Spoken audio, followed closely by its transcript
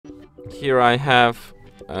Here I have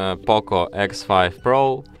POCO X5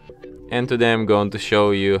 Pro, and today I'm going to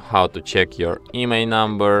show you how to check your IMEI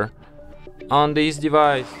number on this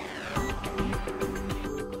device.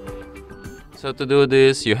 So to do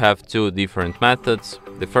this, you have two different methods.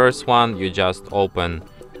 The first one, you just open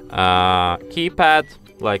keypad,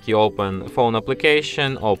 like you open phone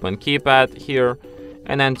application, open keypad here,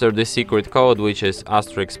 and enter the secret code, which is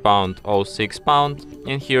 *#06#,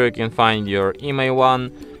 and here you can find your IMEI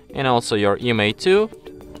 1 and also your IMEI 2.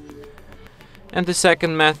 And the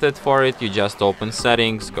second method for it, you just open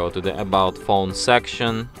settings, go to the about phone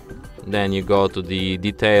section, then you go to the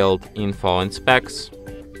detailed info and specs,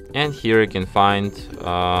 and here you can find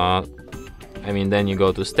then you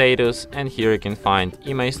go to status, and here you can find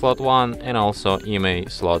IMEI slot 1 and also IMEI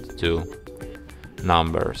slot 2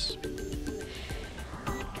 numbers.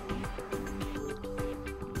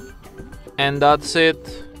 And that's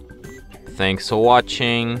it. Thanks for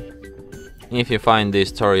watching. If you find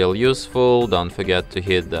this tutorial useful, don't forget to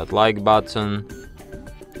hit that like button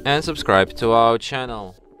and subscribe to our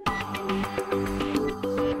channel.